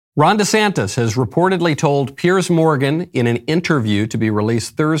Ron DeSantis has reportedly told Piers Morgan in an interview to be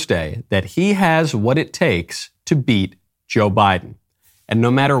released Thursday that he has what it takes to beat Joe Biden. And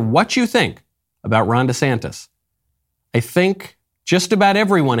no matter what you think about Ron DeSantis, I think just about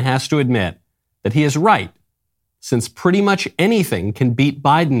everyone has to admit that he is right, since pretty much anything can beat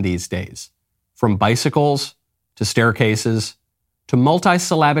Biden these days, from bicycles to staircases to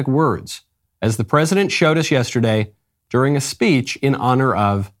multisyllabic words, as the president showed us yesterday during a speech in honor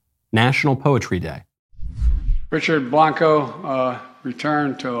of National Poetry Day. Richard Blanco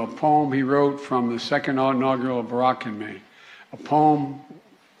returned to a poem he wrote from the second inaugural Barack and me. A poem,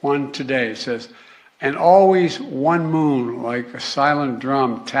 one today. It says, "And always one moon like a silent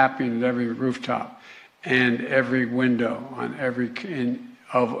drum tapping at every rooftop and every window on every country.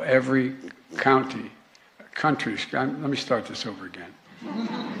 Let me start this over again.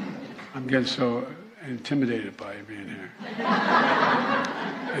 I'm getting so intimidated by you being here.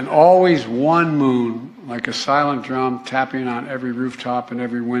 And always one moon, like a silent drum tapping on every rooftop and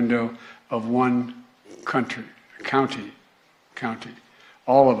every window of one county.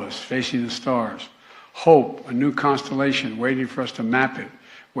 All of us facing the stars. Hope, a new constellation waiting for us to map it,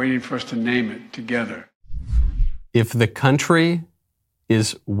 waiting for us to name it together." If the country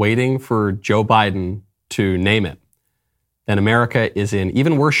is waiting for Joe Biden to name it, then America is in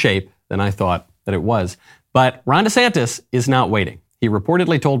even worse shape than I thought that it was. But Ron DeSantis is not waiting. He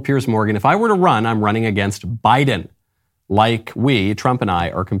reportedly told Piers Morgan, "If I were to run, I'm running against Biden. Like we, Trump and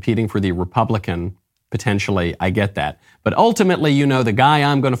I, are competing for the Republican, potentially, I get that. But ultimately, the guy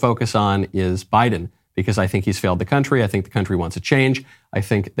I'm going to focus on is Biden, because I think he's failed the country. I think the country wants a change. I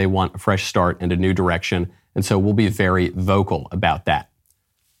think they want a fresh start and a new direction. And so we'll be very vocal about that."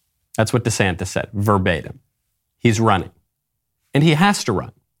 That's what DeSantis said, verbatim. He's running. And he has to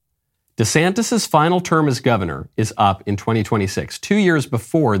run. DeSantis' final term as governor is up in 2026, 2 years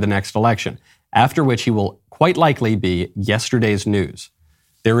before the next election, after which he will quite likely be yesterday's news.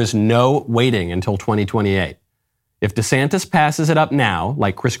 There is no waiting until 2028. If DeSantis passes it up now,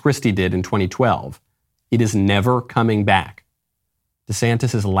 like Chris Christie did in 2012, it is never coming back.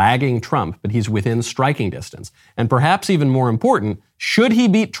 DeSantis is lagging Trump, but he's within striking distance. And perhaps even more important, should he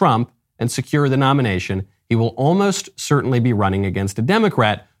beat Trump and secure the nomination, he will almost certainly be running against a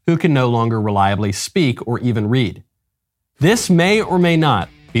Democrat who can no longer reliably speak or even read. This may or may not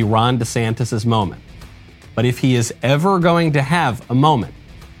be Ron DeSantis' moment. But if he is ever going to have a moment,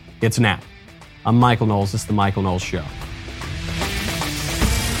 it's now. I'm Michael Knowles. This is The Michael Knowles Show.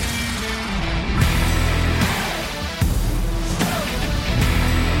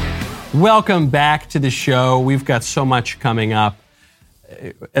 Welcome back to the show. We've got so much coming up.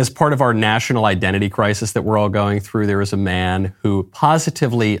 As part of our national identity crisis that we're all going through, there is a man who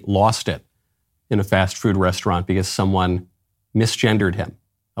positively lost it in a fast food restaurant because someone misgendered him,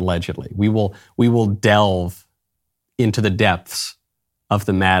 allegedly. We will delve into the depths of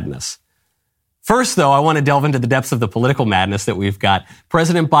the madness. First, though, I want to delve into the depths of the political madness that we've got.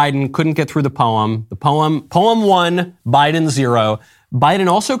 President Biden couldn't get through the poem. Poem 1, Biden 0.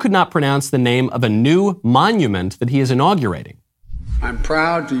 Biden also could not pronounce the name of a new monument that he is inaugurating. "I'm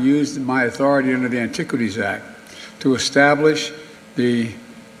proud to use my authority under the Antiquities Act to establish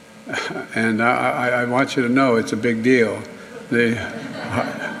and I want you to know it's a big deal, the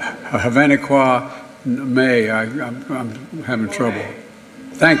Havaniqua May." I'm having trouble.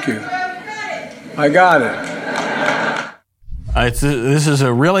 Thank you. I got it. This is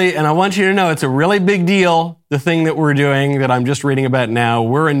a really, and I want you to know, it's a really big deal, the thing that we're doing that I'm just reading about now.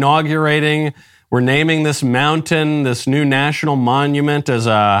 We're naming this mountain, this new national monument as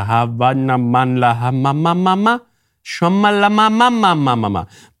a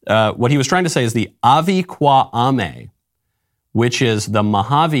what he was trying to say is the Avi Kwa Ame, which is the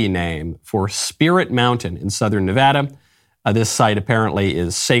Mojave name for Spirit Mountain in southern Nevada. This site apparently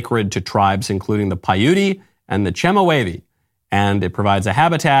is sacred to tribes including the Paiute and the Chemehuevi, and it provides a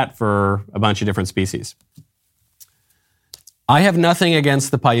habitat for a bunch of different species. I have nothing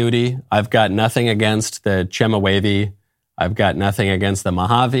against the Paiute. I've got nothing against the Chemehuevi. I've got nothing against the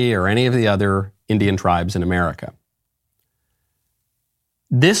Mojave or any of the other Indian tribes in America.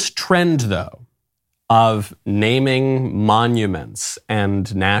 This trend, though, of naming monuments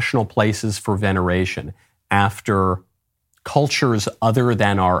and national places for veneration after cultures other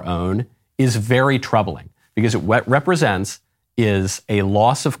than our own is very troubling, because what it represents is a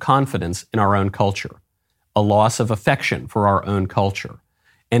loss of confidence in our own culture, a loss of affection for our own culture,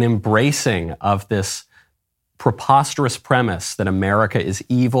 an embracing of this preposterous premise that America is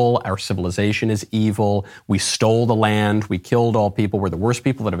evil, our civilization is evil, we stole the land, we killed all people, we're the worst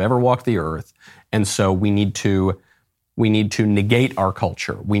people that have ever walked the earth, and so we need to we need to negate our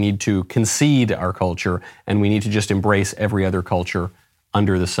culture, we need to concede our culture, and we need to just embrace every other culture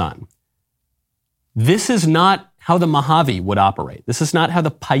under the sun. This is not how the Mojave would operate. This is not how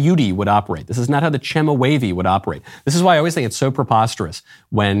the Paiute would operate. This is not how the Chemehuevi would operate. This is why I always think it's so preposterous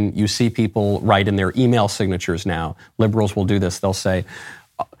when you see people write in their email signatures now. Liberals will do this. They'll say,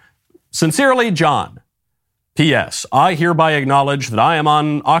 "Sincerely, John. P.S. I hereby acknowledge that I am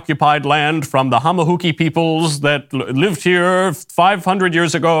on occupied land from the Hamahuki peoples that lived here 500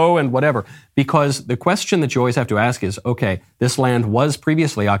 years ago," and whatever. Because the question that you always have to ask is, okay, this land was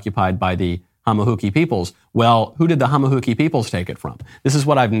previously occupied by the Hamahuki peoples. Well, who did the Hamahuki peoples take it from? This is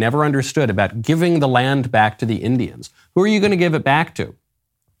what I've never understood about giving the land back to the Indians. Who are you going to give it back to?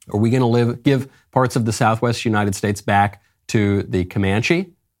 Are we going to give parts of the Southwest United States back to the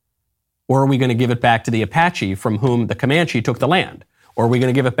Comanche? Or are we going to give it back to the Apache from whom the Comanche took the land? Or are we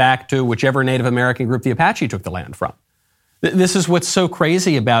going to give it back to whichever Native American group the Apache took the land from? This is what's so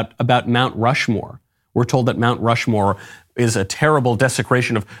crazy about Mount Rushmore. We're told that Mount Rushmore is a terrible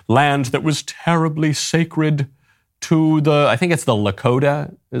desecration of land that was terribly sacred to I think it's the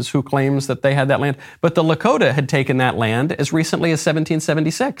Lakota is who claims that they had that land. But the Lakota had taken that land as recently as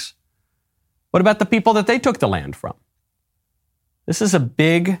 1776. What about the people that they took the land from? This is a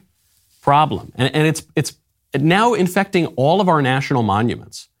big problem. And it's now infecting all of our national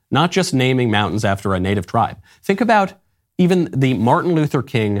monuments, not just naming mountains after a native tribe. Think about even the Martin Luther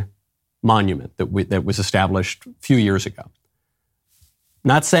King monument that was established a few years ago.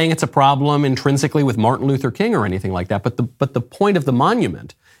 Not saying it's a problem intrinsically with Martin Luther King or anything like that, but the point of the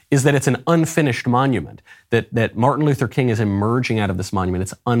monument is that it's an unfinished monument, that Martin Luther King is emerging out of this monument.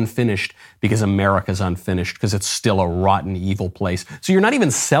 It's unfinished because America's unfinished, because it's still a rotten, evil place. So you're not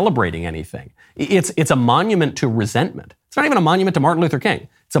even celebrating anything. It's a monument to resentment. It's not even a monument to Martin Luther King.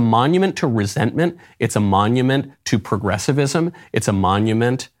 It's a monument to resentment. It's a monument to progressivism. It's a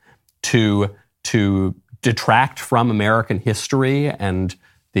monument to detract from American history and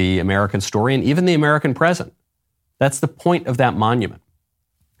the American story and even the American present. That's the point of that monument.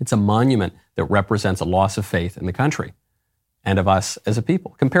 It's a monument that represents a loss of faith in the country and of us as a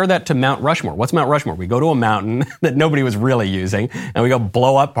people. Compare that to Mount Rushmore. What's Mount Rushmore? We go to a mountain that nobody was really using, and we go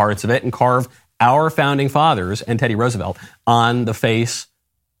blow up parts of it and carve our founding fathers and Teddy Roosevelt on the face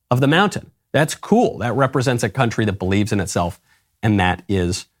of the mountain. That's cool. That represents a country that believes in itself, and that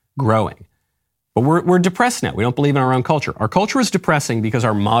is growing. But we're depressed now. We don't believe in our own culture. Our culture is depressing because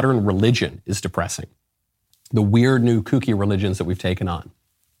our modern religion is depressing. The weird new kooky religions that we've taken on.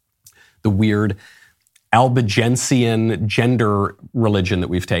 The weird Albigensian gender religion that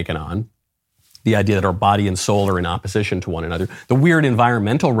we've taken on. The idea that our body and soul are in opposition to one another. The weird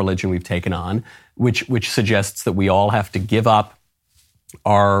environmental religion we've taken on, which suggests that we all have to give up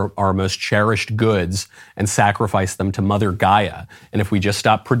our most cherished goods and sacrifice them to Mother Gaia. And if we just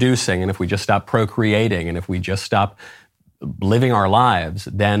stop producing, and if we just stop procreating, and if we just stop living our lives,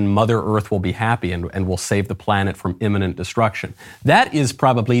 then Mother Earth will be happy and will save the planet from imminent destruction. That is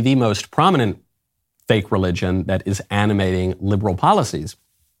probably the most prominent fake religion that is animating liberal policies.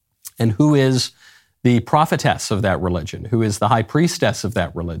 And who is the prophetess of that religion? Who is the high priestess of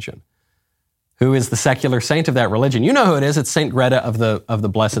that religion? Who is the secular saint of that religion? You know who it is. It's Saint Greta of the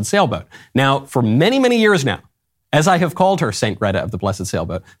Blessed Sailboat. Now, for many, many years now, as I have called her Saint Greta of the Blessed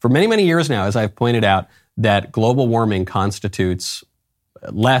Sailboat, for many, many years now, as I've pointed out, that global warming constitutes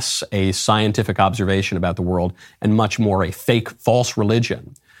less a scientific observation about the world and much more a fake, false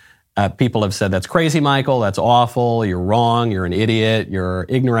religion. People have said, that's crazy, Michael, that's awful, you're wrong, you're an idiot, you're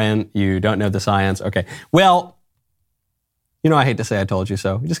ignorant, you don't know the science. Okay, well, you know, I hate to say I told you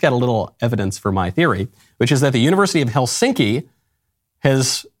so. We just got a little evidence for my theory, which is that the University of Helsinki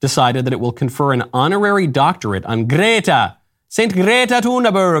has decided that it will confer an honorary doctorate on Greta, Saint Greta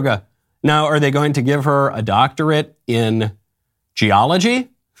Thunberg. Now, are they going to give her a doctorate in geology?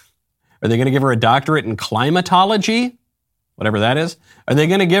 Are they going to give her a doctorate in climatology? Whatever that is. Are they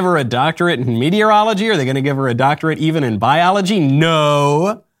going to give her a doctorate in meteorology? Are they going to give her a doctorate even in biology?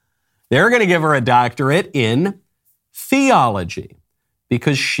 No. They're going to give her a doctorate in theology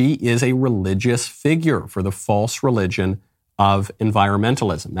because she is a religious figure for the false religion of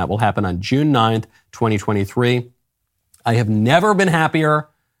environmentalism. That will happen on June 9th, 2023. I have never been happier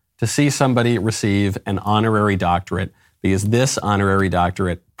to see somebody receive an honorary doctorate because this honorary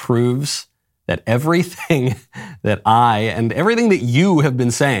doctorate proves that everything that I and everything that you have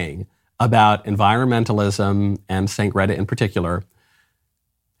been saying about environmentalism and St. Greta in particular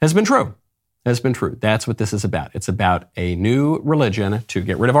has been true. has been true. That's what this is about. It's about a new religion to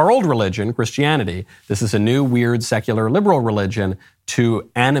get rid of our old religion, Christianity. This is a new, weird, secular, liberal religion to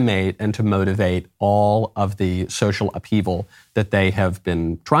animate and to motivate all of the social upheaval that they have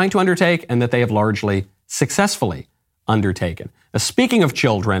been trying to undertake and that they have largely successfully undertaken. Now, speaking of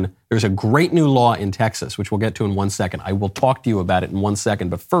children, there's a great new law in Texas, which we'll get to in 1 second. I will talk to you about it in 1 second.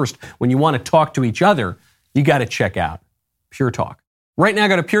 But first, when you want to talk to each other, you got to check out Pure Talk. Right now,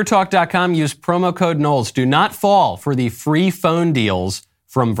 go to puretalk.com, use promo code Knowles. Do not fall for the free phone deals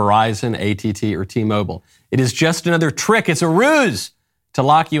from Verizon, AT&T, or T-Mobile. It is just another trick. It's a ruse to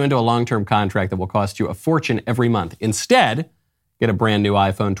lock you into a long-term contract that will cost you a fortune every month. Instead, get a brand new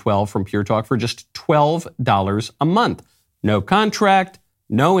iPhone 12 from Pure Talk for just $12 a month. No contract,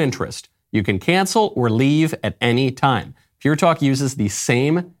 no interest. You can cancel or leave at any time. Pure Talk uses the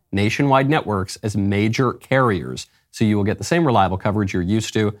same nationwide networks as major carriers, so you will get the same reliable coverage you're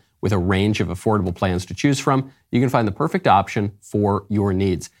used to with a range of affordable plans to choose from. You can find the perfect option for your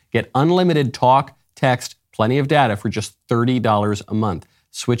needs. Get unlimited talk, text, plenty of data for just $30 a month.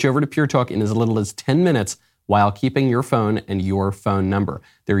 Switch over to Pure Talk in as little as 10 minutes while keeping your phone and your phone number.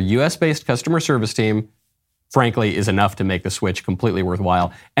 Their US-based customer service team, frankly, is enough to make the switch completely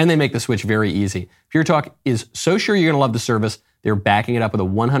worthwhile, and they make the switch very easy. Pure Talk is so sure you're going to love the service, they're backing it up with a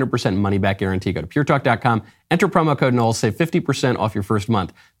 100% money-back guarantee. Go to puretalk.com, enter promo code Knowles, save 50% off your first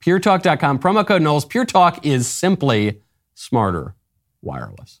month. Puretalk.com, promo code Knowles. Pure Talk is simply smarter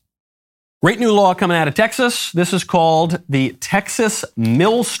wireless. Great new law coming out of Texas. This is called the Texas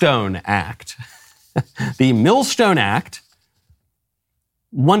Millstone Act. The Millstone Act,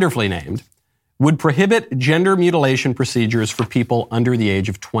 wonderfully named, would prohibit gender mutilation procedures for people under the age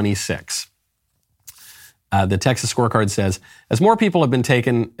of 26. The Texas scorecard says, as more people have been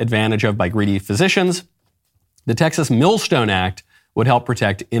taken advantage of by greedy physicians, the Texas Millstone Act would help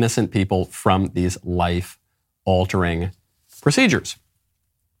protect innocent people from these life-altering procedures.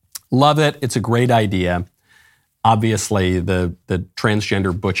 Love it. It's a great idea. Obviously, the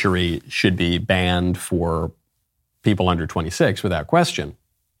transgender butchery should be banned for people under 26 without question.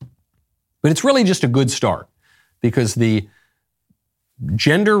 But it's really just a good start because the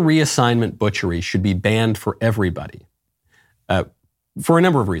gender reassignment butchery should be banned for everybody for a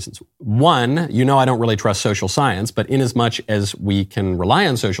number of reasons. One, I don't really trust social science, but inasmuch as we can rely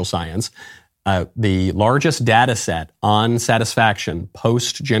on social science, the largest data set on satisfaction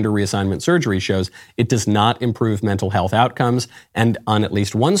post-gender reassignment surgery shows it does not improve mental health outcomes. And on at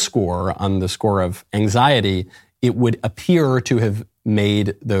least one score, on the score of anxiety, it would appear to have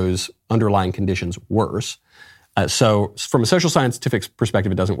made those underlying conditions worse. So from a social scientific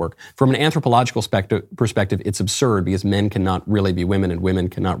perspective, it doesn't work. From an anthropological perspective, it's absurd because men cannot really be women and women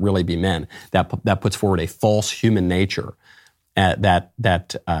cannot really be men. That puts forward a false human nature that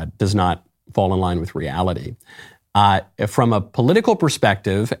does not fall in line with reality. From a political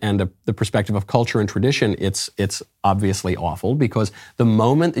perspective and the perspective of culture and tradition, it's obviously awful because the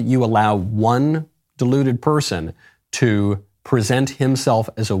moment that you allow one deluded person to present himself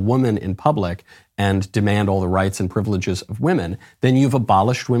as a woman in public and demand all the rights and privileges of women, then you've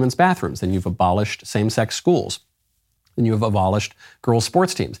abolished women's bathrooms, then you've abolished same-sex schools, then you've abolished girls'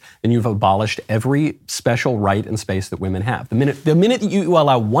 sports teams, and you've abolished every special right and space that women have. The minute that you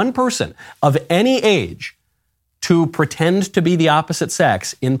allow one person of any age to pretend to be the opposite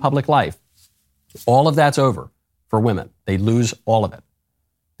sex in public life, all of that's over for women. They lose all of it.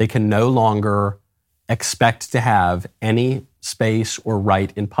 They can no longer expect to have any space or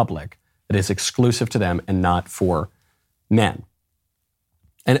right in public that is exclusive to them and not for men.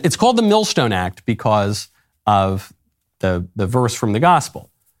 And it's called the Millstone Act because of the verse from the gospel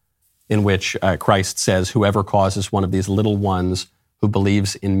in which Christ says, whoever causes one of these little ones who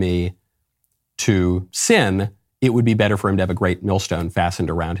believes in me to sin, it would be better for him to have a great millstone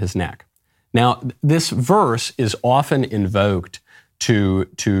fastened around his neck. Now, this verse is often invoked to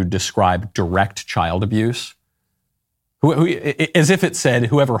describe direct child abuse, as if it said,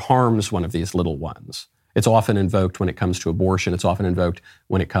 whoever harms one of these little ones. It's often invoked when it comes to abortion. It's often invoked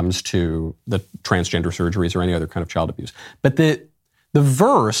when it comes to the transgender surgeries or any other kind of child abuse. But the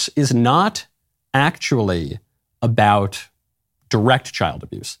verse is not actually about direct child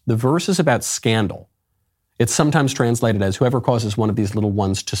abuse. The verse is about scandal. It's sometimes translated as whoever causes one of these little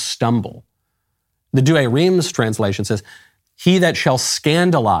ones to stumble. The Douay Rheims translation says, he that shall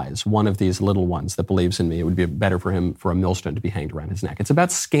scandalize one of these little ones that believes in me, it would be better for him for a millstone to be hanged around his neck. It's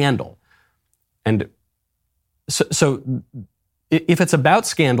about scandal. And so if it's about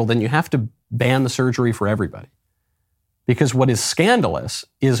scandal, then you have to ban the surgery for everybody. Because what is scandalous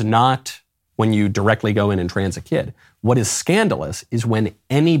is not when you directly go in and trans a kid. What is scandalous is when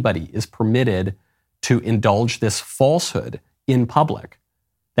anybody is permitted to indulge this falsehood in public.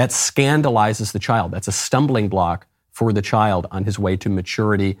 That scandalizes the child. That's a stumbling block for the child on his way to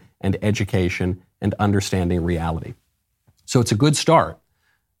maturity and education and understanding reality. So it's a good start,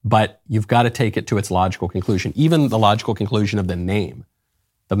 but you've got to take it to its logical conclusion, even the logical conclusion of the name,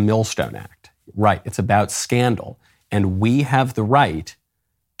 the Millstone Act. Right, it's about scandal, and we have the right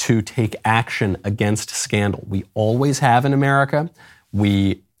to take action against scandal. We always have in America.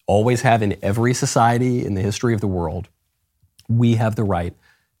 We always have in every society in the history of the world. We have the right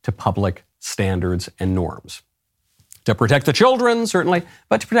to public standards and norms. To protect the children, certainly,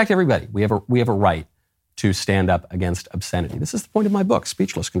 but to protect everybody. We have a right to stand up against obscenity. This is the point of my book,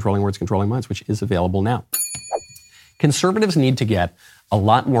 Speechless, Controlling Words, Controlling Minds, which is available now. Conservatives need to get a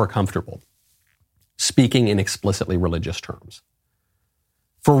lot more comfortable speaking in explicitly religious terms.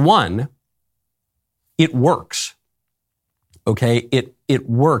 For one, it works. Okay, it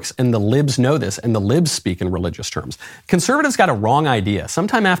works, and the libs know this, and the libs speak in religious terms. Conservatives got a wrong idea.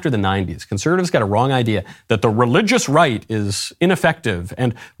 Sometime after the 90s, conservatives got a wrong idea that the religious right is ineffective,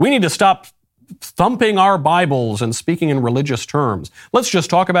 and we need to stop thumping our Bibles and speaking in religious terms. Let's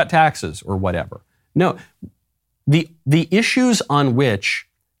just talk about taxes or whatever. No, the issues on which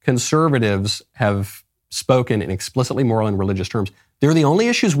conservatives have spoken in explicitly moral and religious terms, they're the only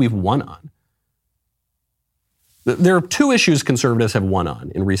issues we've won on. There are two issues conservatives have won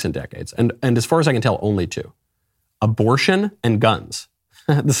on in recent decades, and as far as I can tell, only two. Abortion and guns,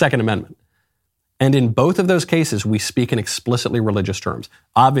 the Second Amendment. And in both of those cases, we speak in explicitly religious terms.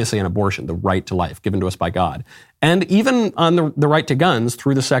 Obviously on abortion, the right to life given to us by God. And even on the right to guns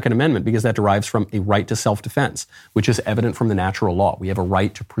through the Second Amendment, because that derives from a right to self-defense, which is evident from the natural law. We have a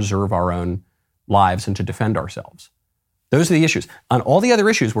right to preserve our own lives and to defend ourselves. Those are the issues. On all the other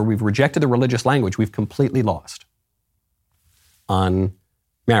issues where we've rejected the religious language, we've completely lost. On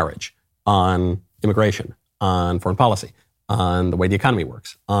marriage, on immigration, on foreign policy, on the way the economy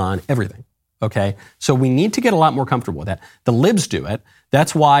works, on everything. Okay? So we need to get a lot more comfortable with that. The libs do it.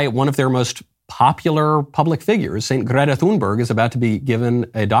 That's why one of their most popular public figures, St. Greta Thunberg, is about to be given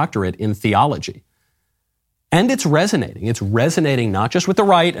a doctorate in theology. And it's resonating. It's resonating not just with the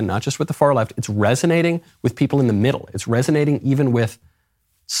right and not just with the far left. It's resonating with people in the middle. It's resonating even with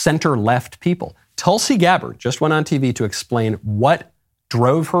center-left people. Tulsi Gabbard just went on TV to explain what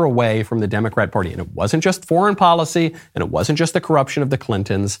drove her away from the Democrat Party. And it wasn't just foreign policy, and it wasn't just the corruption of the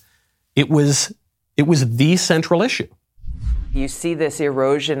Clintons. It was the central issue. You see this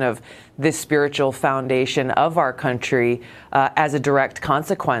erosion of this spiritual foundation of our country as a direct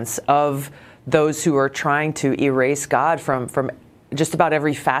consequence of those who are trying to erase God from just about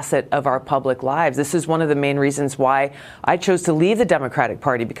every facet of our public lives. This is one of the main reasons why I chose to leave the Democratic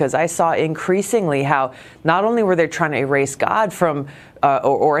Party, because I saw increasingly how not only were they trying to erase God from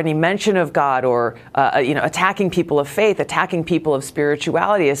or any mention of God, or attacking people of faith, attacking people of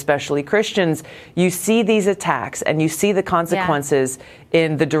spirituality, especially Christians. You see these attacks and you see the consequences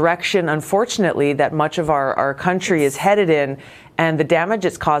in the direction, unfortunately, that much of our country is headed in, and the damage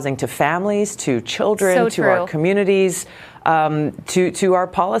it's causing to families, to children, to our communities, to our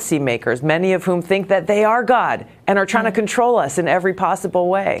policymakers, many of whom think that they are God and are trying to control us in every possible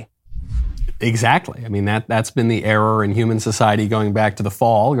way. Exactly. I mean, that's been the error in human society going back to the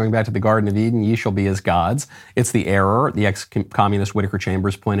fall, going back to the Garden of Eden, ye shall be as gods. It's the error, the ex-communist Whittaker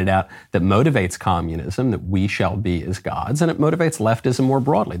Chambers pointed out, that motivates communism, that we shall be as gods, and it motivates leftism more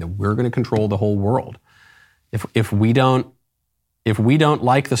broadly, that we're going to control the whole world. If we don't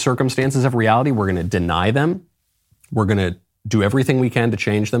like the circumstances of reality, we're going to deny them. We're going to do everything we can to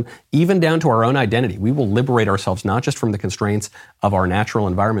change them, even down to our own identity. We will liberate ourselves not just from the constraints of our natural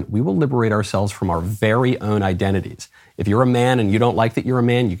environment, we will liberate ourselves from our very own identities. If you're a man and you don't like that you're a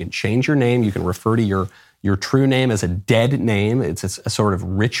man, you can change your name, you can refer to your true name as a dead name. It's a sort of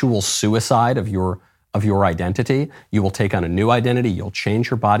ritual suicide of your identity. You will take on a new identity, you'll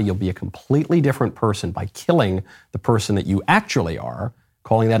change your body, you'll be a completely different person by killing the person that you actually are,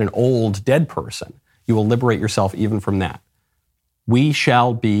 calling that an old dead person. You will liberate yourself even from that. We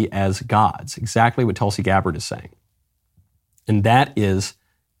shall be as gods, exactly what Tulsi Gabbard is saying. And that is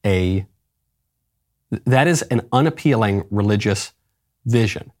an unappealing religious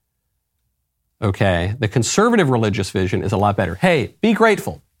vision. Okay, the conservative religious vision is a lot better. Hey, be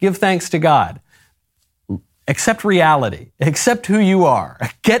grateful, give thanks to God, accept reality, accept who you are,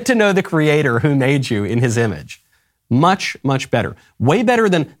 get to know the Creator who made you in His image. Much, much better. Way better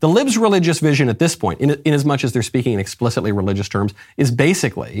than the libs' religious vision at this point, in as much as they're speaking in explicitly religious terms, is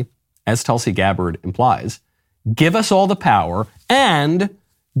basically, as Tulsi Gabbard implies, give us all the power and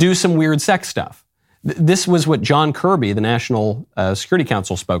do some weird sex stuff. This was what John Kirby, the National Security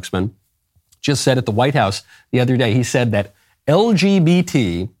Council spokesman, just said at the White House the other day. He said that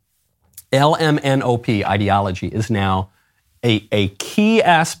LGBT, LMNOP ideology is now a key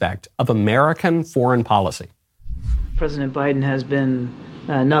aspect of American foreign policy. President Biden has been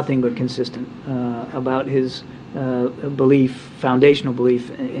nothing but consistent about his foundational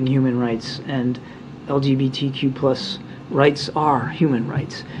belief in human rights, and LGBTQ plus rights are human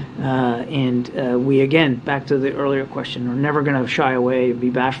rights. And we, again, back to the earlier question, are never going to shy away,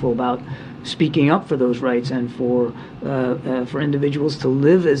 be bashful about speaking up for those rights and for individuals to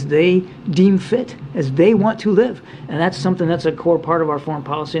live as they deem fit, as they want to live. And that's something that's a core part of our foreign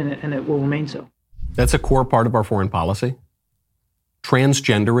policy, and it will remain so. That's a core part of our foreign policy?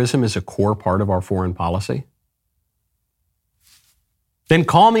 Transgenderism is a core part of our foreign policy? Then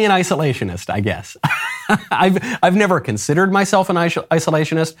call me an isolationist, I guess. I've never considered myself an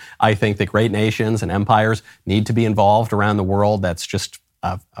isolationist. I think that great nations and empires need to be involved around the world. That's just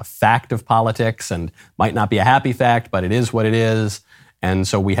a fact of politics, and might not be a happy fact, but it is what it is. And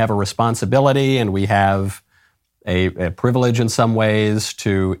so we have a responsibility, and we have a privilege in some ways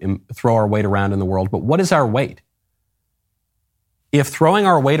to throw our weight around in the world. But what is our weight? If throwing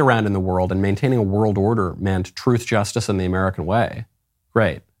our weight around in the world and maintaining a world order meant truth, justice, and the American way,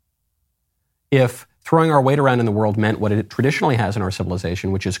 great. If throwing our weight around in the world meant what it traditionally has in our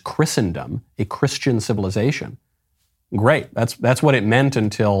civilization, which is Christendom, a Christian civilization, great. That's what it meant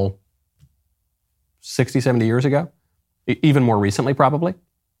until 60, 70 years ago, even more recently probably.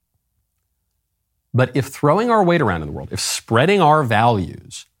 But if throwing our weight around in the world, if spreading our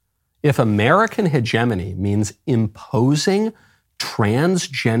values, if American hegemony means imposing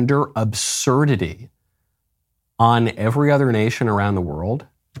transgender absurdity on every other nation around the world,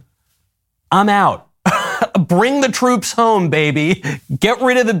 I'm out. Bring the troops home, baby. Get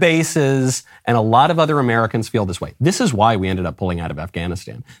rid of the bases. And a lot of other Americans feel this way. This is why we ended up pulling out of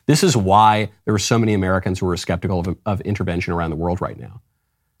Afghanistan. This is why there are so many Americans who are skeptical of intervention around the world right now.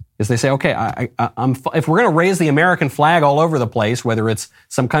 Is they say, okay, if we're going to raise the American flag all over the place, whether it's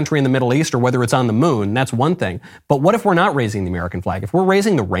some country in the Middle East or whether it's on the moon, that's one thing. But what if we're not raising the American flag? If we're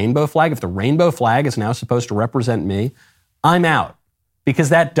raising the rainbow flag, if the rainbow flag is now supposed to represent me, I'm out. Because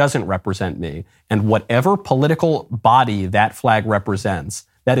that doesn't represent me. And whatever political body that flag represents,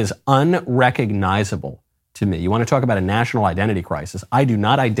 that is unrecognizable to me. You want to talk about a national identity crisis? I do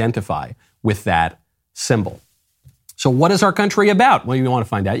not identify with that symbol. So what is our country about? Well, you want to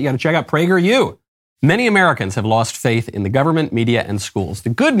find out, you got to check out PragerU. Many Americans have lost faith in the government, media, and schools.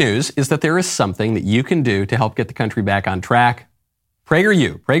 The good news is that there is something that you can do to help get the country back on track.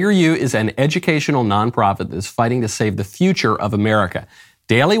 PragerU. PragerU is an educational nonprofit that is fighting to save the future of America.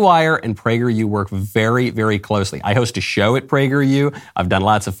 Daily Wire and PragerU work very, very closely. I host a show at PragerU. I've done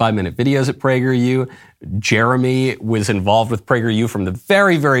lots of 5-minute videos at PragerU. Jeremy was involved with PragerU from the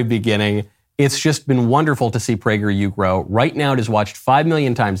very, very beginning. It's just been wonderful to see PragerU grow. Right now, it is watched 5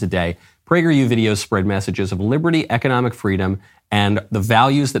 million times a day. PragerU videos spread messages of liberty, economic freedom, and the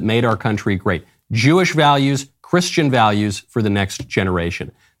values that made our country great. Jewish values, Christian values for the next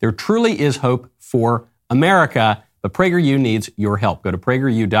generation. There truly is hope for America, but PragerU needs your help. Go to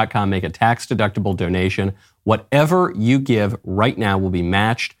PragerU.com, make a tax-deductible donation. Whatever you give right now will be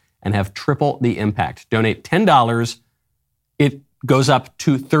matched and have triple the impact. Donate $10, it goes up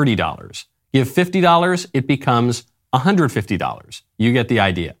to $30. Give $50, it becomes $150. You get the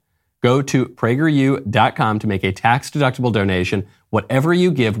idea. Go to PragerU.com to make a tax-deductible donation. Whatever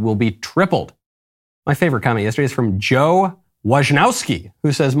you give will be tripled. My favorite comment yesterday is from Joe Wojnowski,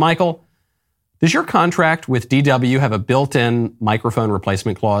 who says, Michael, does your contract with DW have a built-in microphone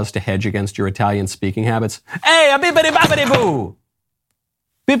replacement clause to hedge against your Italian speaking habits? Hey, a bippity-boppity-boo!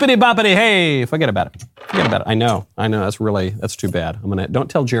 Bippity-boppity, hey! Forget about it. Forget about it. I know. That's too bad. Don't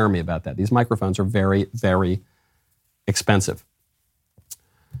tell Jeremy about that. These microphones are very, very expensive.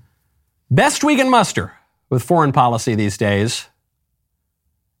 Best we can muster with foreign policy these days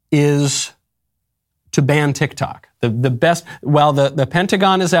is to ban TikTok. The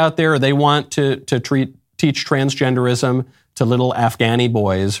Pentagon is out there. They want to teach transgenderism to little Afghani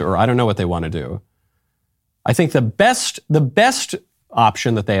boys, or I don't know what they want to do. I think the best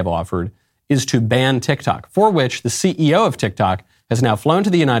option that they have offered is to ban TikTok, for which the CEO of TikTok has now flown to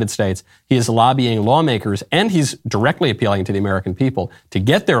the United States. He is lobbying lawmakers, and he's directly appealing to the American people to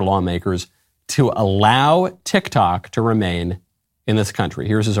get their lawmakers to allow TikTok to remain in this country.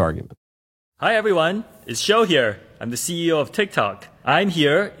 Here's his argument. Hi, everyone. It's Shou here. I'm the CEO of TikTok. I'm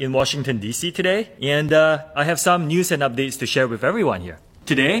here in Washington, D.C. today, and I have some news and updates to share with everyone here.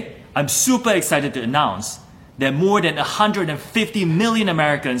 Today, I'm super excited to announce that more than 150 million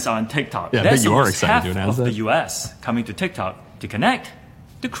Americans are on TikTok. Yeah, That's you are almost excited half to announce of that. the US coming to TikTok to connect,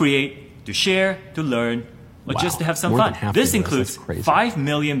 to create, to share, to learn, or just to have some More fun. than half This the US, includes that's crazy. 5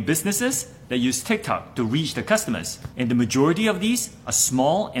 million businesses that use TikTok to reach their customers. And the majority of these are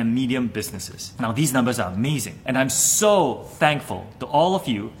small and medium businesses. Now, these numbers are amazing. And I'm so thankful to all of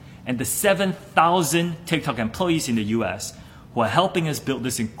you and the 7,000 TikTok employees in the US who are helping us build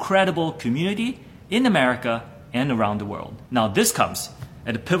this incredible community in America and around the world. Now, this comes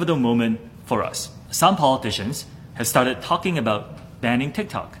at a pivotal moment for us. Some politicians have started talking about banning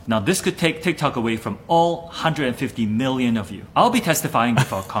TikTok. Now, this could take TikTok away from all 150 million of you. I'll be testifying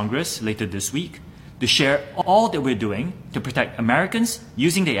before Congress later this week to share all that we're doing to protect Americans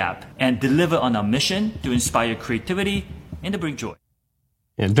using the app and deliver on our mission to inspire creativity and to bring joy.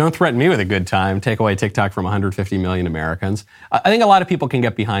 And don't threaten me with a good time. Take away TikTok from 150 million Americans. I think a lot of people can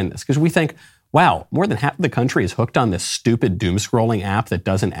get behind this because we think, wow, more than half of the country is hooked on this stupid doom scrolling app that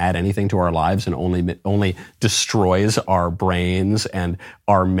doesn't add anything to our lives and only destroys our brains and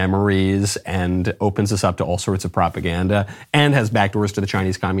our memories and opens us up to all sorts of propaganda and has backdoors to the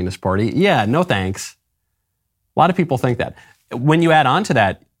Chinese Communist Party. Yeah, no thanks. A lot of people think that. When you add on to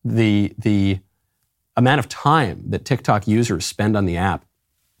that the amount of time that TikTok users spend on the app,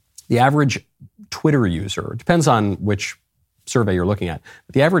 the average Twitter user, it depends on which survey you're looking at,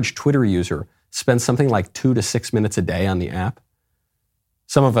 but the average Twitter user spends something like 2 to 6 minutes a day on the app.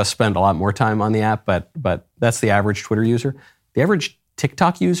 Some of us spend a lot more time on the app, but that's the average Twitter user. The average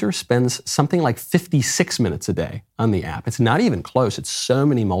TikTok user spends something like 56 minutes a day on the app. It's not even close. It's so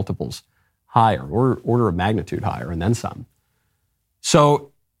many multiples higher, or order of magnitude higher, and then some.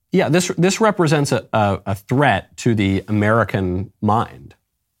 So, yeah, this represents a threat to the American mind.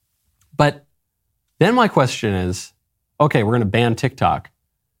 But then my question is, okay, we're going to ban TikTok.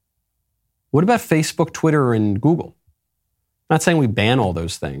 What about Facebook, Twitter, and Google? I'm not saying we ban all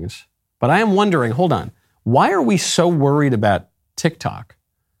those things, but I am wondering, hold on, why are we so worried about TikTok?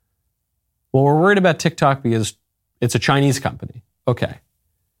 Well, we're worried about TikTok because it's a Chinese company. Okay.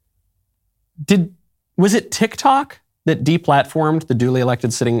 Was it TikTok that deplatformed the duly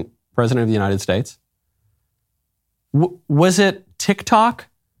elected sitting president of the United States? Was it TikTok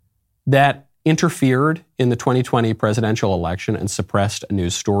that interfered in the 2020 presidential election and suppressed a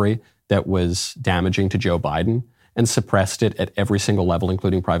news story that was damaging to Joe Biden and suppressed it at every single level,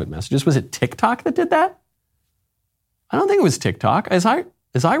 including private messages? Was it TikTok that did that? I don't think it was TikTok. As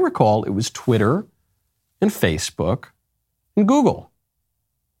I recall, it was Twitter and Facebook and Google.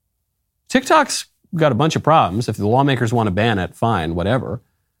 TikTok's got a bunch of problems. If the lawmakers want to ban it, fine, whatever.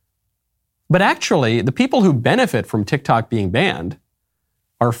 But actually, the people who benefit from TikTok being banned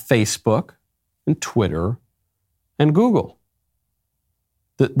are Facebook and Twitter and Google.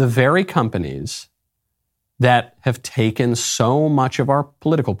 The very companies that have taken so much of our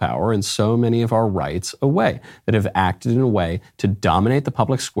political power and so many of our rights away, that have acted in a way to dominate the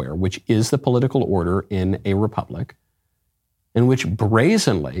public square, which is the political order in a republic, and which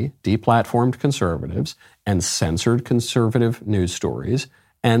brazenly deplatformed conservatives and censored conservative news stories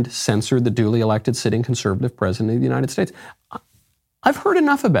and censored the duly elected sitting conservative president of the United States. I've heard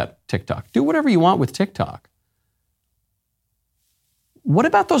enough about TikTok. Do whatever you want with TikTok. What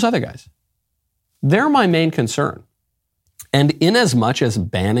about those other guys? They're my main concern. And in as much as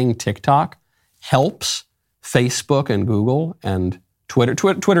banning TikTok helps Facebook and Google and Twitter,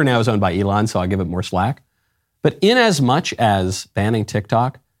 Twitter now is owned by Elon, so I'll give it more slack. But in as much as banning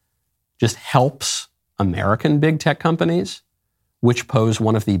TikTok just helps American big tech companies, which pose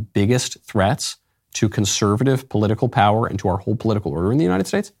one of the biggest threats to conservative political power and to our whole political order in the United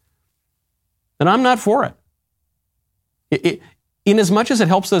States, then I'm not for it. In as much as it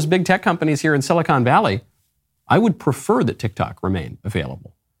helps those big tech companies here in Silicon Valley, I would prefer that TikTok remain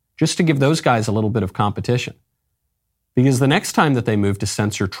available, just to give those guys a little bit of competition. Because the next time that they move to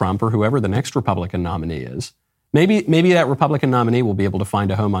censor Trump or whoever the next Republican nominee is, maybe that Republican nominee will be able to find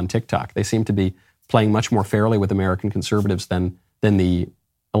a home on TikTok. They seem to be playing much more fairly with American conservatives than the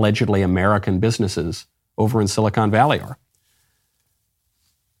allegedly American businesses over in Silicon Valley are.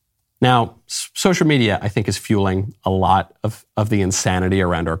 Now, social media, I think, is fueling a lot of the insanity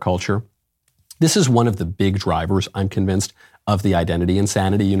around our culture. This is one of the big drivers, I'm convinced, of the identity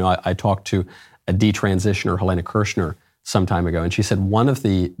insanity. You know, I talked to a detransitioner, Helena Kirshner, some time ago, and she said one of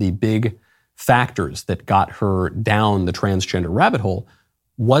the big factors that got her down the transgender rabbit hole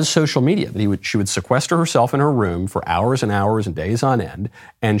was social media. That she would sequester herself in her room for hours and hours and days on end,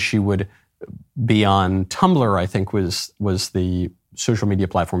 and she would be on Tumblr, I think was the social media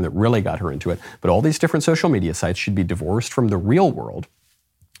platform that really got her into it. But all these different social media sites, she'd be divorced from the real world.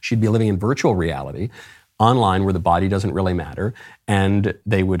 She'd be living in virtual reality online where the body doesn't really matter, and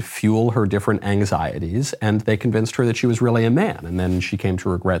they would fuel her different anxieties, and they convinced her that she was really a man. And then she came to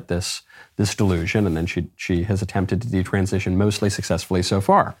regret this delusion, and then she has attempted to detransition mostly successfully so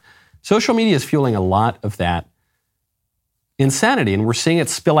far. Social media is fueling a lot of that insanity, and we're seeing it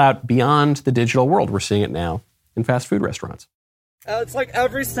spill out beyond the digital world. We're seeing it now in fast food restaurants. It's like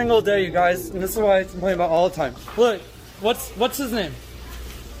every single day, you guys, and this is what I complain about all the time. Look, what's his name?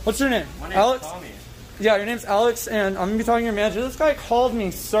 What's your name? My name's Alex? Tommy. Yeah, your name's Alex, and I'm gonna be talking to your manager. This guy called me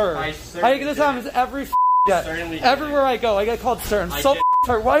sir. I get this happens every day. Everywhere I go, I get called sir. I'm so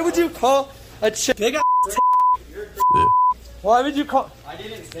tired. Why would you call a chick big ass? Why would you call? I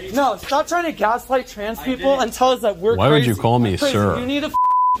didn't say. No, stop trying to gaslight trans people and tell us that we're Why crazy. would you call me crazy. sir? You need to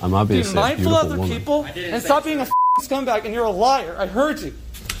I'm be obviously a mindful beautiful of other woman. people and stop being a scumbag. And you're a liar. I heard you.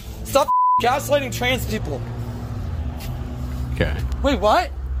 Stop gaslighting trans people. Okay. Wait, what?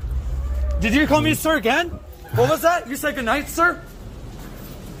 Did you call me sir again? What was that? You said goodnight, sir?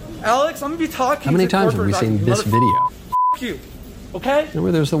 Alex, I'm gonna be talking to How many times have we seen this video? F you. Okay?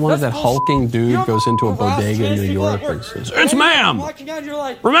 Remember, there's the one of that hulking dude goes into a bodega in New York and says, "It's ma'am!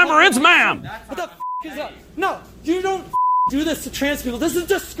 Remember, it's ma'am!" What the is that? No, you don't do this to trans people. This is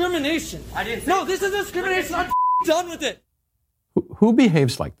discrimination. I didn't say No, this is discrimination. I'm done with it. Who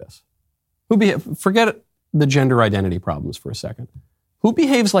behaves like this? Forget the gender identity problems for a second. Who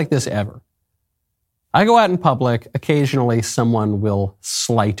behaves like this ever? I go out in public. Occasionally, someone will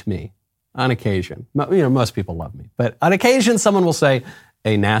slight me. On occasion. Most people love me. But on occasion, someone will say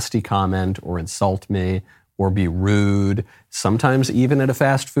a nasty comment or insult me or be rude, sometimes even at a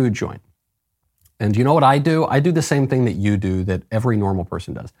fast food joint. And you know what I do? I do the same thing that you do, that every normal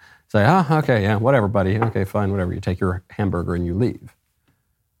person does. Say, okay, yeah, whatever, buddy. Okay, fine, whatever. You take your hamburger and you leave.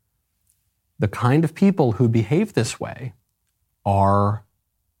 The kind of people who behave this way are,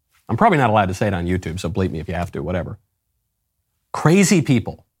 I'm probably not allowed to say it on YouTube, so bleep me if you have to, whatever. Crazy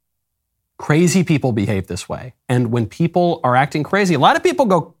people. Crazy people behave this way. And when people are acting crazy, a lot of people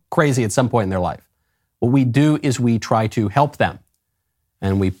go crazy at some point in their life. What we do is we try to help them.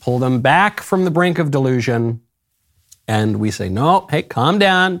 And we pull them back from the brink of delusion. And we say, no, hey, calm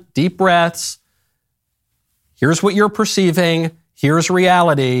down, deep breaths. Here's what you're perceiving. Here's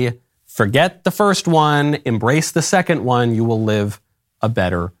reality. Forget the first one. Embrace the second one. You will live a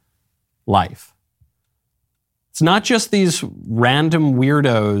better life. It's not just these random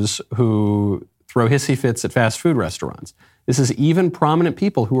weirdos who throw hissy fits at fast food restaurants. This is even prominent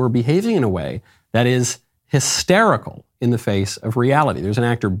people who are behaving in a way that is hysterical in the face of reality. There's an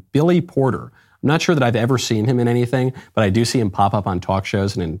actor, Billy Porter. I'm not sure that I've ever seen him in anything, but I do see him pop up on talk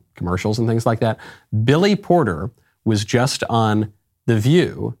shows and in commercials and things like that. Billy Porter was just on The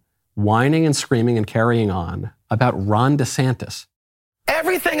View, whining and screaming and carrying on about Ron DeSantis.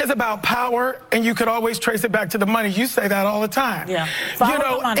 Everything is about power, and you could always trace it back to the money. You say that all the time. Yeah.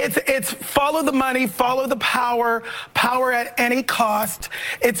 Follow the money. It's follow the money, follow the power at any cost.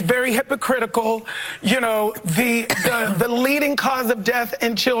 It's very hypocritical. The leading cause of death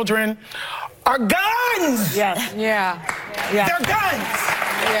in children are guns. Yes. Yeah. They're guns.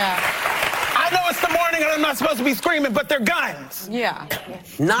 Yeah. I know it's the morning and I'm not supposed to be screaming, but they're guns. Yeah.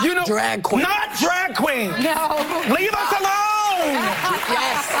 Not drag queens. Not drag queens. No. Leave us alone.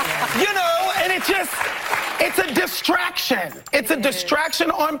 Yes. And it's a distraction. It's a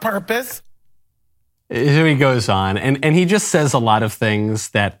distraction on purpose. Here he goes on, and he just says a lot of things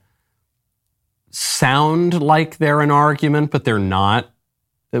that sound like they're an argument, but they're not,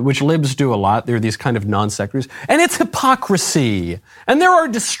 which libs do a lot. They're these kind of non-sequiturs. And it's hypocrisy. And there are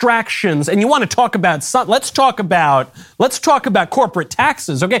distractions. And you want to talk about let's talk about corporate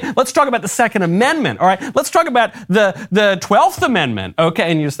taxes, okay? Let's talk about the Second Amendment, all right? Let's talk about the 12th Amendment,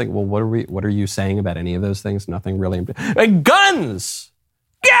 okay? And you just think, well, what are you saying about any of those things? Nothing really. Guns!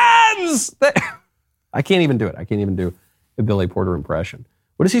 Guns! I can't even do it. I can't even do a Billy Porter impression.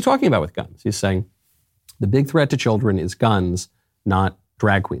 What is he talking about with guns? He's saying the big threat to children is guns, not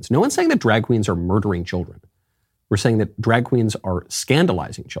drag queens. No one's saying that drag queens are murdering children. We're saying that drag queens are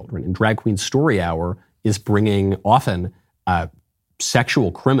scandalizing children. And Drag Queen Story Hour is bringing often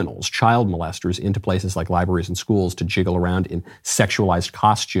sexual criminals, child molesters, into places like libraries and schools to jiggle around in sexualized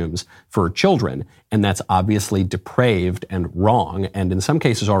costumes for children. And that's obviously depraved and wrong, and in some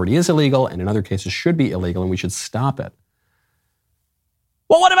cases already is illegal, and in other cases should be illegal, and we should stop it.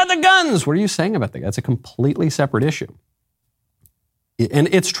 Well, what about the guns? What are you saying about that? That's a completely separate issue. And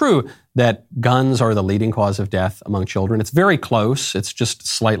it's true that guns are the leading cause of death among children. It's very close. It's just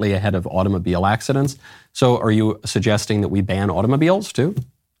slightly ahead of automobile accidents. So are you suggesting that we ban automobiles too?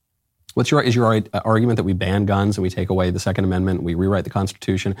 Is your argument that we ban guns and we take away the Second Amendment, we rewrite the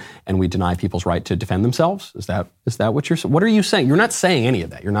Constitution, and we deny people's right to defend themselves? Is that what you're saying? What are you saying? You're not saying any of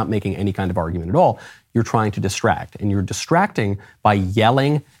that. You're not making any kind of argument at all. You're trying to distract. And you're distracting by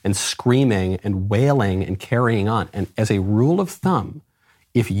yelling and screaming and wailing and carrying on. And as a rule of thumb,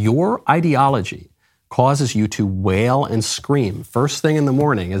 if your ideology causes you to wail and scream first thing in the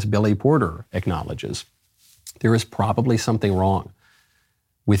morning, as Billy Porter acknowledges, there is probably something wrong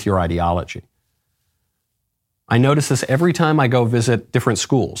with your ideology. I notice this every time I go visit different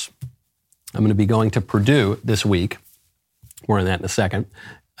schools. I'm going to be going to Purdue this week. More on that in a second.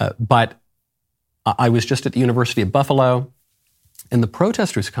 But I was just at the University of Buffalo, and the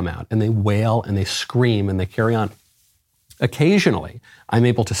protesters come out and they wail and they scream and they carry on. Occasionally, I'm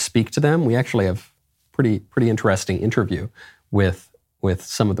able to speak to them. We actually have pretty interesting interview with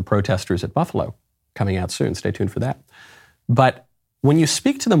some of the protesters at Buffalo coming out soon. Stay tuned for that. But when you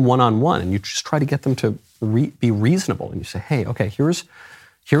speak to them one-on-one and you just try to get them to be reasonable and you say, hey, okay, here's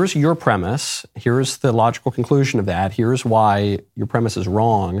your premise. Here's the logical conclusion of that. Here's why your premise is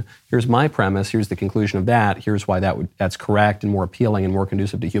wrong. Here's my premise. Here's the conclusion of that. Here's why that's correct and more appealing and more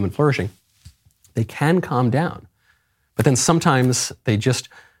conducive to human flourishing. They can calm down. But then sometimes they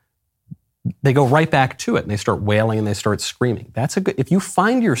go right back to it and they start wailing and they start screaming. If you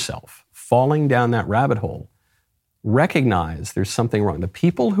find yourself falling down that rabbit hole, recognize there's something wrong. The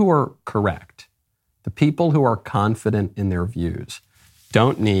people who are correct, the people who are confident in their views,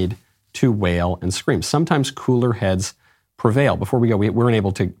 don't need to wail and scream. Sometimes cooler heads prevail. Before we go, we weren't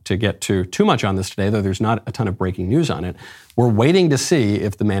able to get too much on this today, though there's not a ton of breaking news on it. We're waiting to see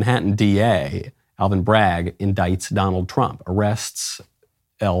if the Manhattan DA, Alvin Bragg, indicts Donald Trump, arrests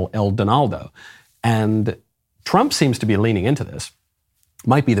El Donaldo. And Trump seems to be leaning into this.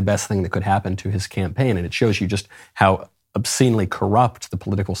 Might be the best thing that could happen to his campaign. And it shows you just how obscenely corrupt the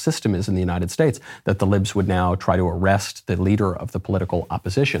political system is in the United States, that the libs would now try to arrest the leader of the political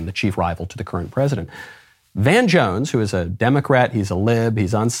opposition, the chief rival to the current president. Van Jones, who is a Democrat, he's a lib,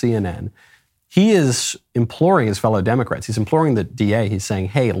 he's on CNN, he is imploring his fellow Democrats, he's imploring the DA, he's saying,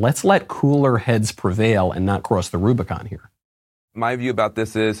 hey, let's let cooler heads prevail and not cross the Rubicon here. My view about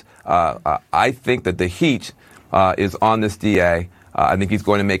this is I think that the heat is on this DA. I think he's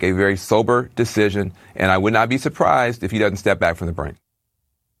going to make a very sober decision, and I would not be surprised if he doesn't step back from the brink.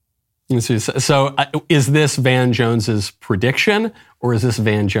 So is this Van Jones's prediction, or is this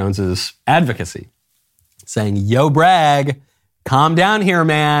Van Jones's advocacy? Saying, yo, Bragg, calm down here,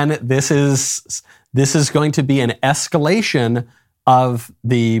 man. This is going to be an escalation of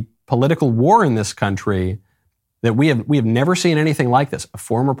the political war in this country that we have never seen anything like this. A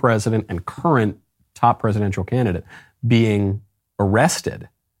former president and current top presidential candidate being arrested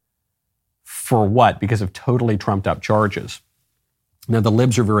for what? Because of totally trumped up charges. Now, the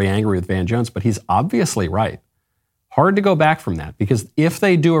libs are very angry with Van Jones, but he's obviously right. Hard to go back from that, because if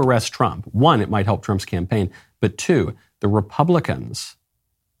they do arrest Trump, one, it might help Trump's campaign, but two, the Republicans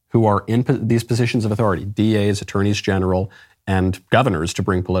who are in these positions of authority, DAs, attorneys general, and governors to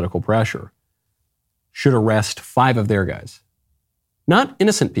bring political pressure, should arrest 5 of their guys. Not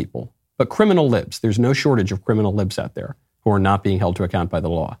innocent people, but criminal libs. There's no shortage of criminal libs out there who are not being held to account by the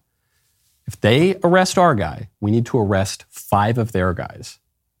law. If they arrest our guy, we need to arrest 5 of their guys.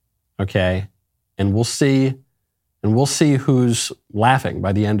 Okay? And we'll see who's laughing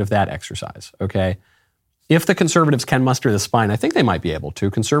by the end of that exercise. Okay? If the conservatives can muster the spine, I think they might be able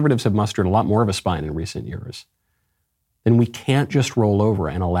to. Conservatives have mustered a lot more of a spine in recent years. Then we can't just roll over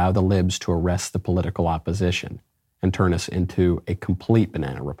and allow the libs to arrest the political opposition and turn us into a complete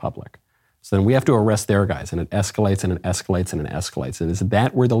banana republic. So then we have to arrest their guys, and it escalates and it escalates and it escalates. And is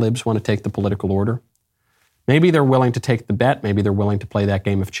that where the libs want to take the political order? Maybe they're willing to take the bet. Maybe they're willing to play that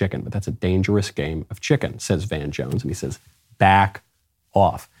game of chicken, but that's a dangerous game of chicken, says Van Jones. And he says, back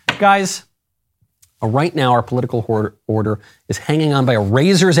off. Guys, right now our political order is hanging on by a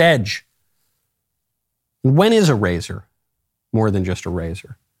razor's edge. And when is a razor more than just a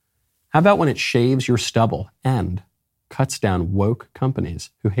razor? How about when it shaves your stubble and cuts down woke companies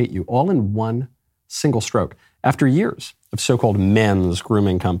who hate you all in one single stroke? After years of so-called men's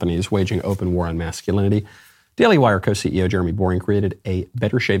grooming companies waging open war on masculinity, Daily Wire co-CEO Jeremy Boring created a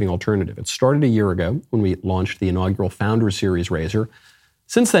better shaving alternative. It started a year ago when we launched the inaugural Founder Series razor.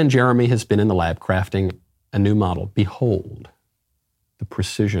 Since then, Jeremy has been in the lab crafting a new model. Behold, the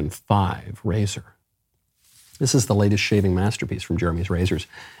Precision 5 razor. This is the latest shaving masterpiece from Jeremy's razors.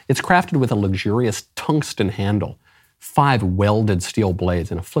 It's crafted with a luxurious tungsten handle, 5 welded steel blades,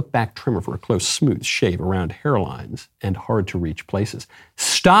 and a flip-back trimmer for a close, smooth shave around hairlines and hard-to-reach places.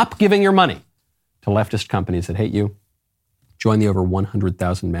 Stop giving your money to leftist companies that hate you. Join the over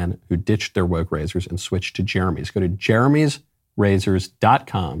 100,000 men who ditched their woke razors and switched to Jeremy's. Go to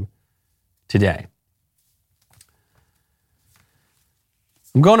jeremy'srazors.com today.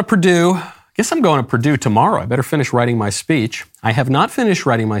 I'm going to Purdue. I guess I'm going to Purdue tomorrow. I better finish writing my speech. I have not finished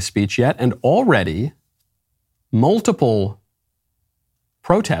writing my speech yet, and already multiple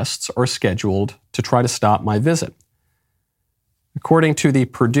protests are scheduled to try to stop my visit. According to the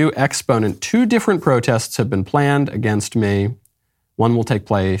Purdue Exponent, 2 different protests have been planned against me. One will take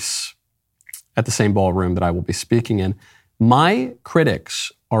place at the same ballroom that I will be speaking in. My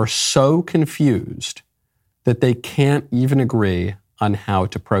critics are so confused that they can't even agree on how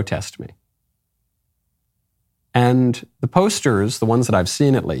to protest me. And the posters, the ones that I've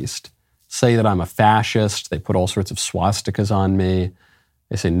seen at least, say that I'm a fascist. They put all sorts of swastikas on me.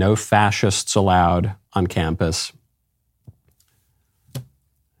 They say no fascists allowed on campus.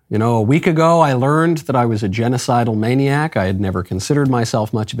 You know, a week ago, I learned that I was a genocidal maniac. I had never considered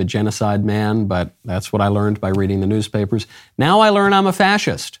myself much of a genocide man, but that's what I learned by reading the newspapers. Now I learn I'm a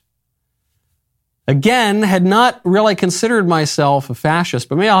fascist. Again, had not really considered myself a fascist,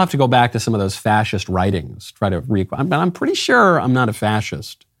 but maybe I'll have to go back to some of those fascist writings, try to I'm pretty sure I'm not a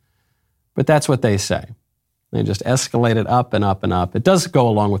fascist. But that's what they say. They just escalate it up and up and up. It does go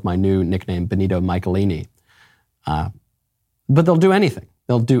along with my new nickname, Benito Michelini. But they'll do anything.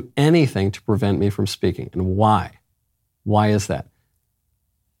 They'll do anything to prevent me from speaking. And why? Why is that?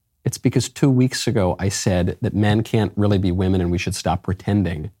 It's because 2 weeks ago I said that men can't really be women and we should stop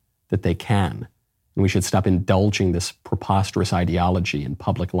pretending that they can. And we should stop indulging this preposterous ideology in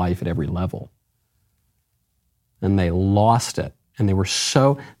public life at every level. And they lost it. And they were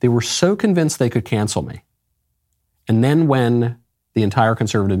so convinced they could cancel me. And then when the entire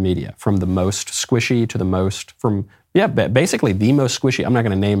conservative media, from the most squishy to the most, basically the most squishy, I'm not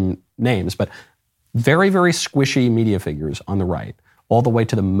going to name names, but very, very squishy media figures on the right, all the way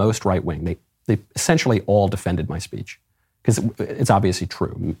to the most right-wing, they essentially all defended my speech. Because it's obviously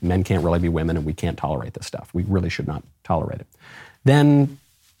true. Men can't really be women and we can't tolerate this stuff. We really should not tolerate it. Then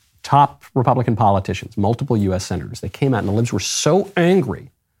top Republican politicians, multiple U.S. senators, they came out and the libs were so angry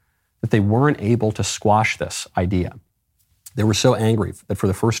that they weren't able to squash this idea. They were so angry that for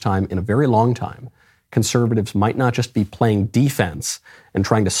the first time in a very long time, conservatives might not just be playing defense and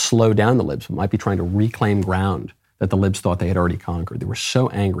trying to slow down the libs, but might be trying to reclaim ground that the libs thought they had already conquered. They were so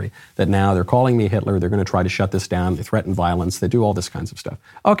angry that now they're calling me Hitler. They're going to try to shut this down. They threaten violence. They do all this kinds of stuff.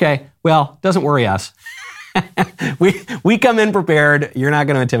 Okay, well, doesn't worry us. we come in prepared. You're not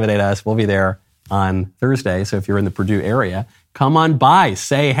going to intimidate us. We'll be there on Thursday. So if you're in the Purdue area, come on by,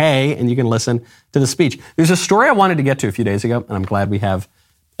 say hey, and you can listen to the speech. There's a story I wanted to get to a few days ago, and I'm glad we have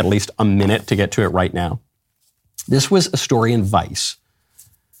at least a minute to get to it right now. This was a story in Vice.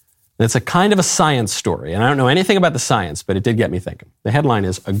 It's a kind of a science story, and I don't know anything about the science, but it did get me thinking. The headline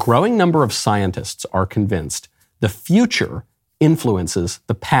is, a growing number of scientists are convinced the future influences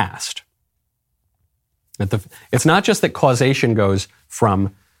the past. It's not just that causation goes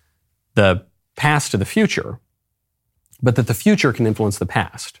from the past to the future, but that the future can influence the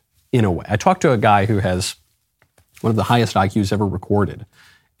past in a way. I talked to a guy who has one of the highest IQs ever recorded,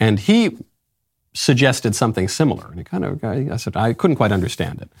 and he suggested something similar. And I said, I couldn't quite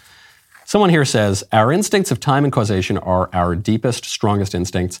understand it. Someone here says, our instincts of time and causation are our deepest, strongest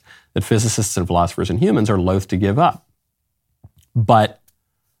instincts that physicists and philosophers and humans are loath to give up. But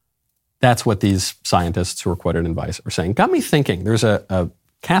that's what these scientists who are quoted in Vice are saying. Got me thinking. There's a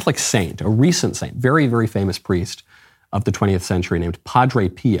Catholic saint, a recent saint, very, very famous priest of the 20th century named Padre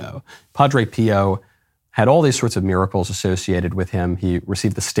Pio. Padre Pio had all these sorts of miracles associated with him. He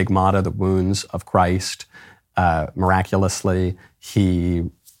received the stigmata, the wounds of Christ, miraculously.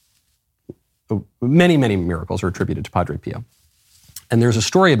 Many, many miracles are attributed to Padre Pio. And there's a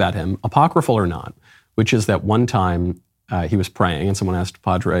story about him, apocryphal or not, which is that one time he was praying and someone asked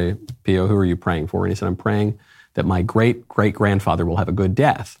Padre Pio, who are you praying for? And he said, I'm praying that my great-great-grandfather will have a good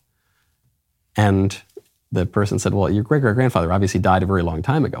death. And the person said, well, your great-great-grandfather obviously died a very long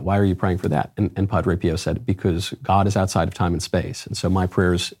time ago. Why are you praying for that? And Padre Pio said, because God is outside of time and space. And so my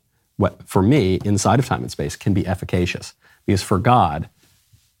prayers, for me, inside of time and space, can be efficacious. Because for God,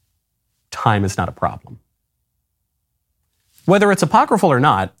 time is not a problem. Whether it's apocryphal or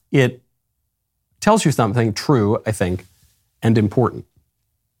not, it tells you something true, I think, and important.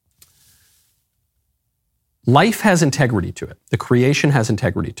 Life has integrity to it. The creation has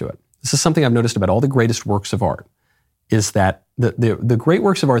integrity to it. This is something I've noticed about all the greatest works of art, is that the great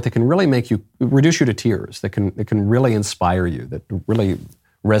works of art that can really reduce you to tears, that can really inspire you, that really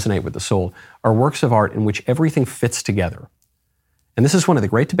resonate with the soul, are works of art in which everything fits together. And this is one of the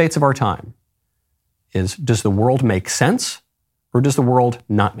great debates of our time, is does the world make sense Or does the world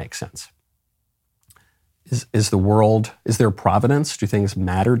not make sense? Is there providence? Do things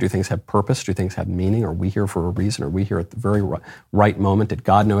matter? Do things have purpose? Do things have meaning? Are we here for a reason? Are we here at the very right moment? Did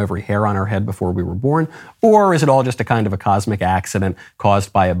God know every hair on our head before we were born? Or is it all just a kind of a cosmic accident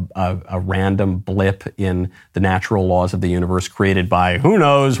caused by a random blip in the natural laws of the universe created by who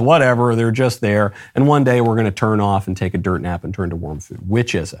knows, whatever, they're just there, and one day we're going to turn off and take a dirt nap and turn to warm food?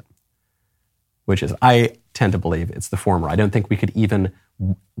 Which is it? I tend to believe it's the former. I don't think we could even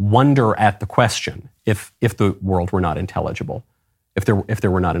wonder at the question if the world were not intelligible, if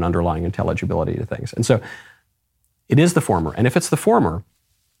there were not an underlying intelligibility to things. And so it is the former. And if it's the former,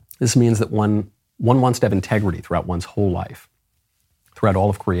 this means that one wants to have integrity throughout one's whole life, throughout all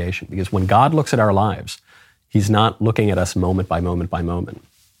of creation. Because when God looks at our lives, he's not looking at us moment by moment by moment.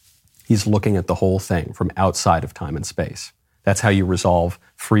 He's looking at the whole thing from outside of time and space. That's how you resolve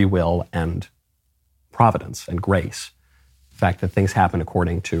free will and providence and grace. The fact that things happen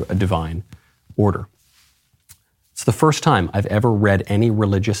according to a divine order. It's the first time I've ever read any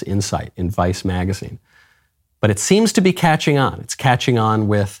religious insight in Vice magazine, but it seems to be catching on. It's catching on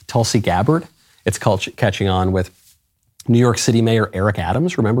with Tulsi Gabbard. It's catching on with New York City Mayor Eric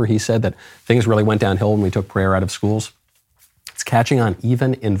Adams. Remember, he said that things really went downhill when we took prayer out of schools. It's catching on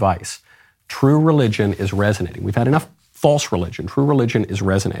even in Vice. True religion is resonating. We've had enough false religion. True religion is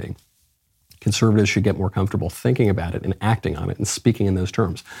resonating. Conservatives should get more comfortable thinking about it and acting on it and speaking in those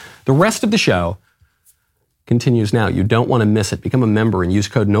terms. The rest of the show continues now. You don't want to miss it. Become a member and use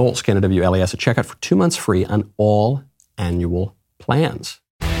code Knowles, KNWLES, at checkout for 2 months free on all annual plans.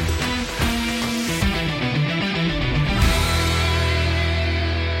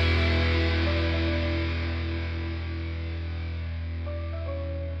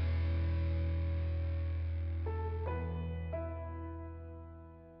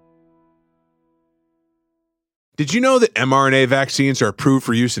 Did you know that mRNA vaccines are approved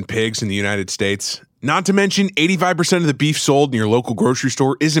for use in pigs in the United States? Not to mention, 85% of the beef sold in your local grocery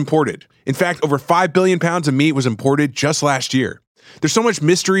store is imported. In fact, over 5 billion pounds of meat was imported just last year. There's so much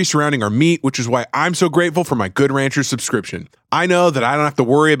mystery surrounding our meat, which is why I'm so grateful for my Good Ranchers subscription. I know that I don't have to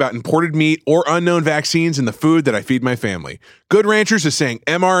worry about imported meat or unknown vaccines in the food that I feed my family. Good Ranchers is saying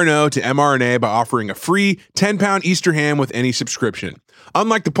mRNO to mRNA by offering a free 10-pound Easter ham with any subscription.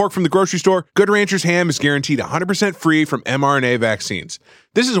 Unlike the pork from the grocery store, Good Ranchers ham is guaranteed 100% free from mRNA vaccines.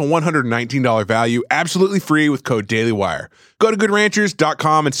 This is a $119 value, absolutely free with code DailyWire. Go to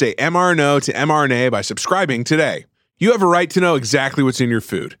goodranchers.com and say mRNO to mRNA by subscribing today. You have a right to know exactly what's in your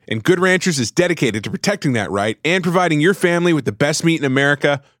food, and Good Ranchers is dedicated to protecting that right and providing your family with the best meat in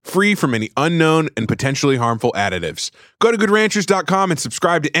America, free from any unknown and potentially harmful additives. Go to goodranchers.com and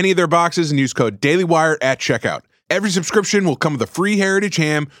subscribe to any of their boxes and use code DailyWire at checkout. Every subscription will come with a free Heritage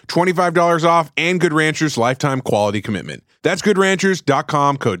ham, $25 off, and Good Ranchers lifetime quality commitment. That's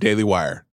goodranchers.com, code DailyWire.